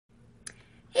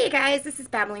guys, this is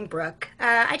Babbling Brooke.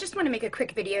 I just want to make a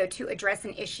quick video to address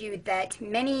an issue that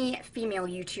many female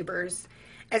YouTubers,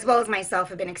 as well as myself,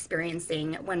 have been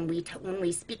experiencing when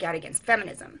we speak out against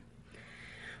feminism.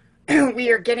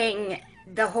 We are getting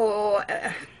the whole,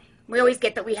 we always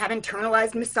get that we have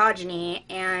internalized misogyny,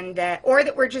 and or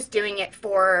that we're just doing it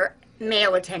for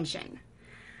male attention.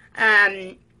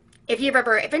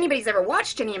 If anybody's ever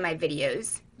watched any of my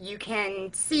videos, you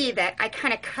can see that I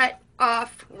kind of cut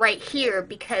off right here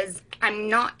because I'm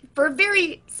not, for a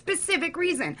very specific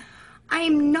reason, I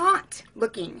am not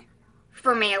looking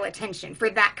for male attention,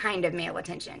 for that kind of male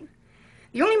attention.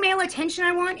 The only male attention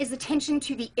I want is attention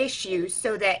to the issue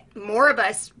so that more of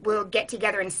us will get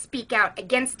together and speak out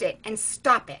against it and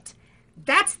stop it.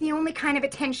 That's the only kind of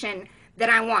attention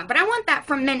that I want. But I want that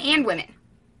from men and women.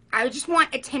 I just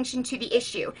want attention to the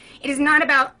issue. It is not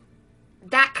about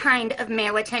that kind of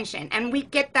male attention. And we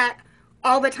get that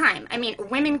all the time. I mean,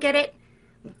 women get it.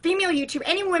 Female YouTube,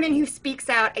 any woman who speaks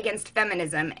out against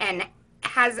feminism and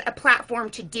has a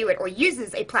platform to do it, or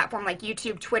uses a platform like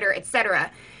YouTube, Twitter, etc.,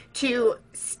 to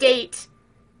state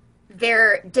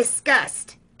their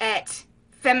disgust at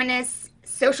feminists,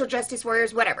 social justice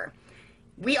warriors, whatever.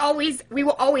 We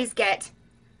will always get,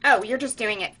 oh, you're just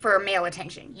doing it for male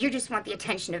attention. You just want the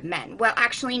attention of men. Well,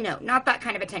 actually, no, not that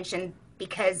kind of attention,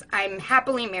 because I'm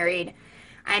happily married.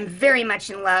 I'm very much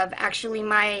in love. Actually,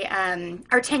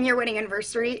 our 10-year wedding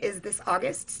anniversary is this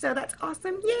August, so that's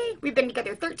awesome. Yay! We've been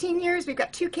together 13 years. We've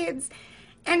got 2 kids,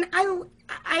 and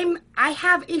I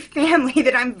have a family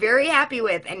that I'm very happy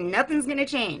with, and nothing's gonna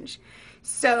change.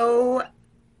 So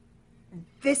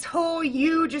this whole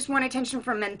 "you just want attention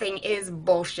from men" thing is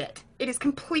bullshit. It is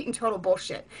complete and total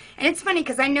bullshit. And it's funny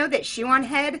because I know that Shoe on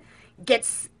Head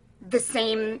gets the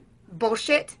same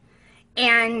bullshit,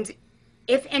 and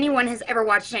if anyone has ever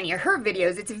watched any of her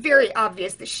videos, it's very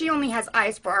obvious that she only has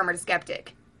eyes for Armored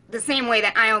Skeptic. The same way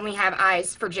that I only have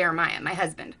eyes for Jeremiah, my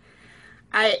husband.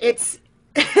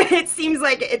 It seems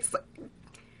like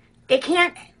they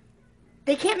can't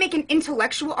make an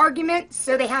intellectual argument,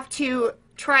 so they have to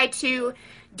try to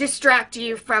distract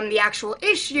you from the actual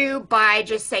issue by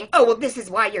just saying, oh, well, this is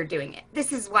why you're doing it.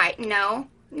 This is why. No.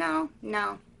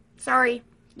 Sorry,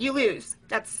 you lose.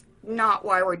 That's not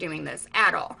why we're doing this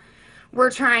at all. We're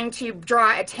trying to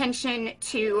draw attention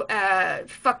to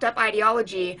fucked up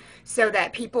ideology so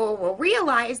that people will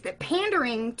realize that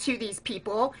pandering to these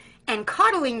people and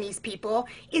coddling these people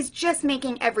is just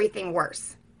making everything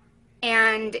worse.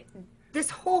 And the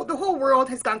whole world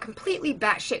has gone completely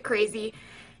batshit crazy,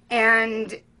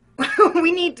 and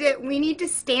we need to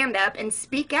stand up and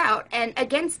speak out and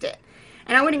against it.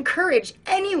 And I would encourage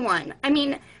anyone. I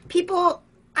mean,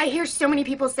 I hear so many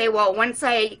people say, well, once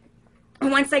I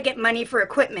get money for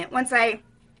equipment, once I,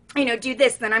 do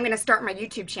this, then I'm going to start my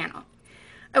YouTube channel.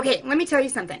 Okay, let me tell you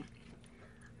something.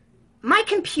 My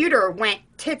computer went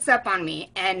tits up on me,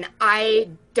 and I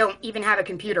don't even have a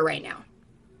computer right now.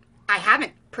 I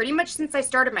haven't, pretty much since I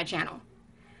started my channel.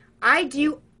 I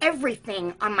do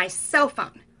everything on my cell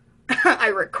phone. I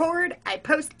record, I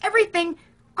post everything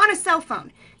on a cell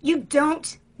phone. You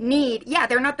don't need, yeah,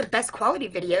 they're not the best quality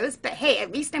videos, but hey,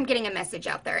 at least I'm getting a message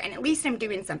out there, and at least I'm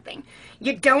doing something.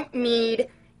 You don't need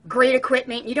great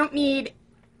equipment. You don't need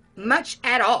much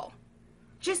at all.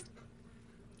 Just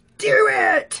do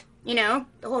it! The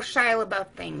whole Shia LaBeouf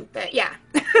thing. But yeah,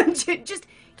 just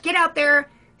get out there,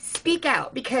 speak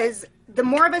out, because the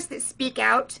more of us that speak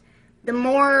out, the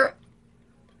more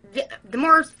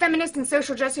feminists and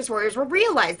social justice warriors will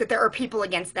realize that there are people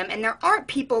against them, and there aren't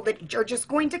people that are just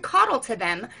going to coddle to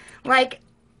them like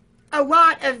a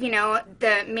lot of,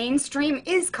 the mainstream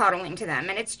is coddling to them,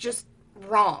 and it's just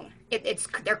wrong.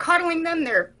 They're coddling them,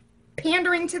 they're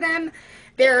pandering to them,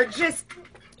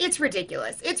 it's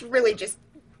ridiculous. It's really just,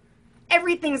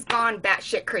 everything's gone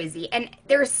batshit crazy, and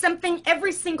there's something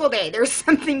every single day. There's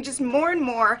something just more and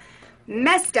more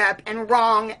messed up and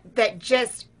wrong that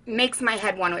just makes my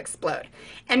head want to explode.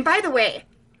 And by the way,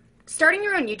 starting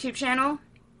your own YouTube channel,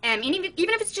 even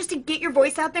if it's just to get your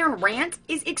voice out there and rant,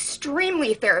 is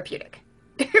extremely therapeutic.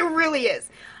 It really is.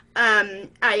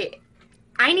 I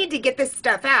need to get this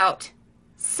stuff out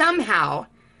somehow,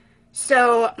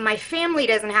 so my family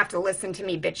doesn't have to listen to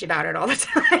me bitch about it all the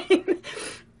time.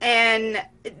 And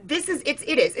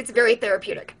it's very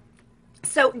therapeutic.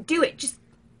 So do it. Just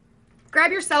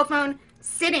grab your cell phone,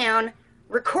 sit down,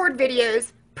 record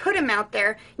videos, put them out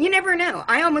there. You never know.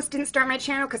 I almost didn't start my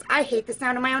channel because I hate the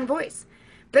sound of my own voice.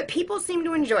 But people seem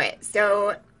to enjoy it.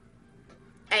 So,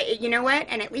 you know what?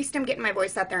 And at least I'm getting my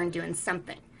voice out there and doing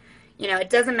something. It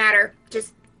doesn't matter.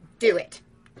 Just do it.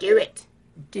 Do it.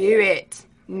 Do it.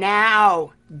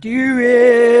 Now. Do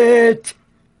it.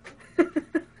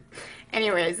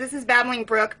 Anyways, this is Babbling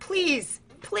Brooke. Please,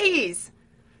 please,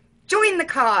 join the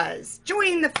cause.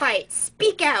 Join the fight.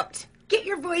 Speak out. Get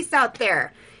your voice out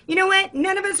there. You know what?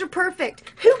 None of us are perfect.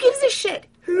 Who gives a shit?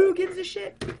 Who gives a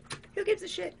shit? Who gives a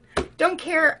shit? Don't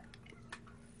care.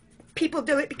 People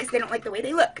do it because they don't like the way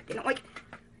they look. They don't like...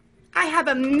 I have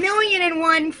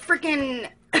 1,000,001 freaking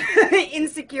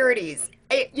insecurities.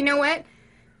 You know what?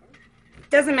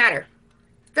 Doesn't matter.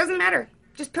 Doesn't matter.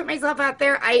 Just put myself out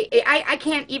there. I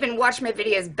can't even watch my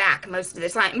videos back most of the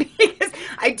time because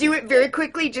I do it very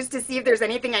quickly just to see if there's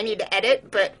anything I need to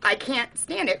edit, but I can't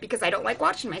stand it because I don't like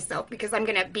watching myself because I'm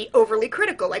going to be overly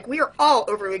critical. Like, we are all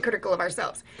overly critical of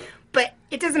ourselves. But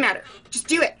it doesn't matter. Just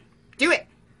do it. Do it.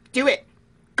 Do it.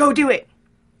 Go do it.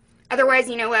 Otherwise,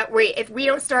 you know what? If we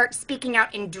don't start speaking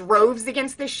out in droves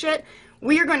against this shit,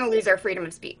 we are going to lose our freedom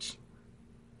of speech.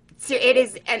 So it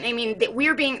is, I mean,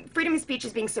 freedom of speech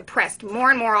is being suppressed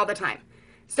more and more all the time.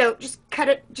 So just cut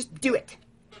it, just do it.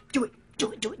 Do it,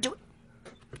 do it, do it, do it.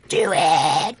 Do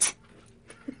it!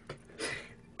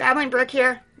 Babbling Brooke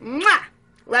here. Mwah!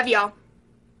 Love y'all.